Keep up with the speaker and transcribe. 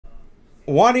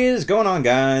What is going on,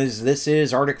 guys? This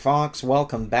is Arctic Fox.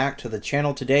 Welcome back to the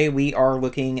channel. Today we are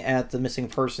looking at the missing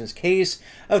persons case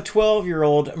of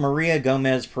 12-year-old Maria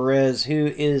Gomez-Perez, who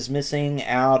is missing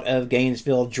out of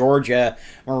Gainesville, Georgia.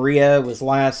 Maria was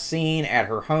last seen at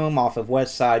her home off of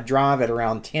West Side Drive at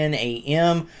around 10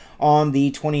 a.m. on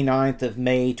the 29th of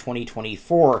May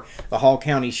 2024. The Hall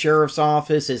County Sheriff's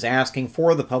Office is asking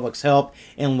for the public's help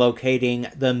in locating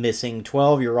the missing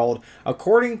 12-year-old.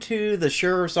 According to the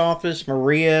Sheriff's Office,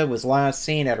 Maria was last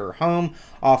seen at her home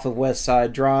off of West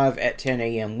Side Drive at 10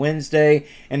 a.m. Wednesday,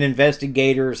 and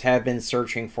investigators have been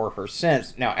searching for her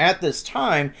since. Now, at this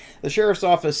time, the Sheriff's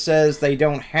Office says they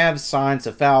don't have signs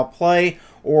of foul play,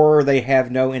 or they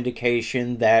have no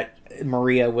indication that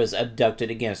Maria was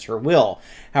abducted against her will.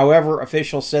 However,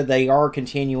 officials said they are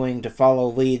continuing to follow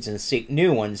leads and seek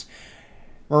new ones.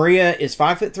 Maria is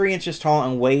 5'3" tall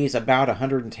and weighs about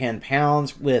 110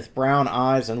 pounds, with brown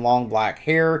eyes and long black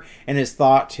hair, and is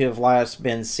thought to have last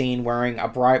been seen wearing a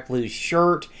bright blue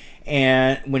shirt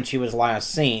and when she was last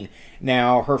seen.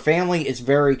 Now, her family is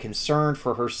very concerned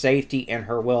for her safety and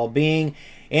her well-being.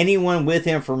 Anyone with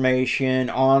information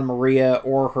on Maria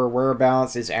or her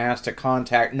whereabouts is asked to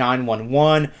contact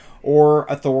 911 or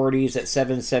authorities at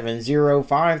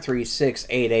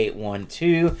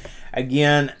 770-536-8812.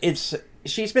 Again,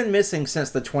 she's been missing since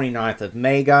the 29th of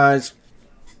May, guys.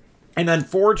 And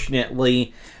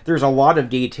unfortunately, there's a lot of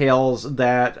details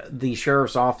that the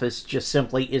Sheriff's Office just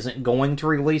simply isn't going to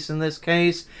release in this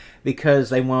case, because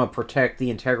they want to protect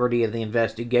the integrity of the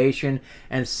investigation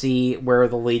and see where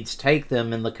the leads take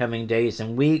them in the coming days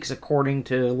and weeks, according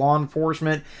to law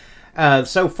enforcement.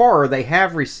 So far, they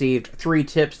have received 3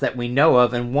 tips that we know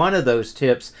of, and one of those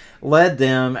tips led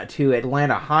them to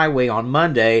Atlanta Highway on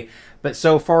Monday. But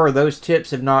so far, those tips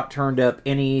have not turned up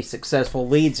any successful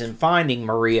leads in finding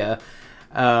Maria.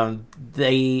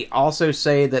 They also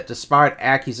say that despite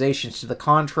accusations to the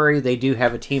contrary, they do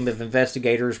have a team of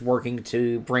investigators working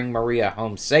to bring Maria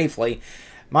home safely.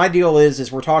 My deal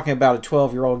is we're talking about a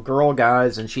 12-year-old girl,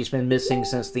 guys, and she's been missing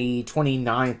since the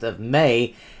 29th of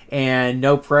May, and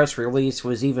no press release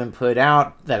was even put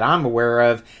out that I'm aware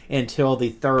of until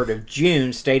the 3rd of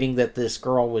June, stating that this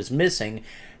girl was missing.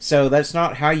 So that's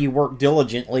not how you work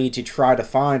diligently to try to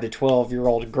find a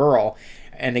 12-year-old girl.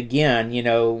 And again, you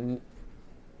know,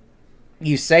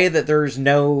 you say that there's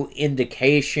no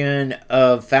indication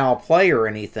of foul play or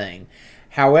anything.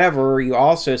 However, you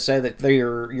also say that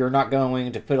you're not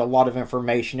going to put a lot of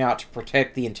information out to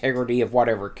protect the integrity of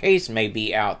whatever case may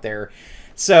be out there.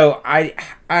 So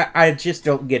I just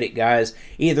don't get it, guys.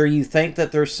 Either you think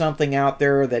that there's something out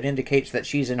there that indicates that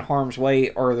she's in harm's way,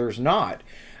 or there's not.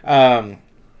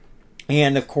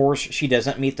 And, of course, she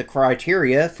doesn't meet the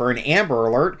criteria for an Amber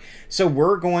Alert, so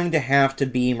we're going to have to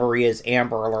be Maria's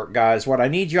Amber Alert, guys. What I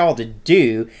need y'all to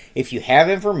do, if you have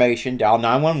information, dial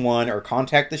 911 or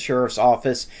contact the Sheriff's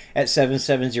Office at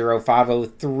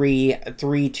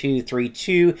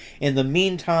 770-503-3232. In the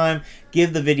meantime,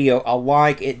 give the video a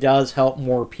like. It does help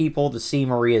more people to see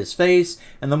Maria's face,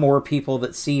 and the more people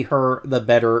that see her, the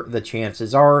better the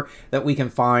chances are that we can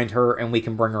find her and we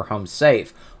can bring her home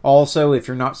safe. Also, if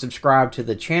you're not subscribed to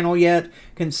the channel yet,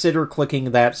 consider clicking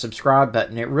that subscribe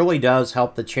button. It really does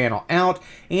help the channel out,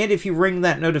 and if you ring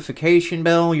that notification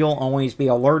bell, you'll always be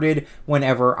alerted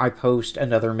whenever I post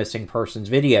another missing persons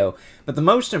video. But the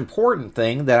most important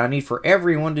thing that I need for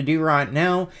everyone to do right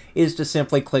now is to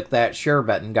simply click that share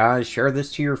button, guys. Share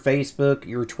this to your Facebook,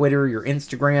 your Twitter, your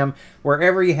Instagram,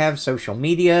 wherever you have social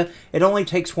media. It only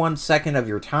takes 1 second of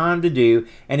your time to do,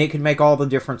 and it can make all the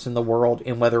difference in the world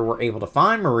in whether we're able to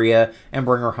find Maria and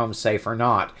bring her home safe or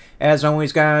not. As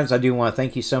always, guys, I do want to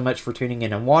thank you so much for tuning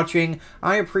in and watching.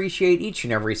 I appreciate each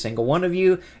and every single one of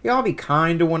you. Y'all be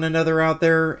kind to one another out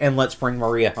there, and let's bring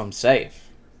Maria home safe.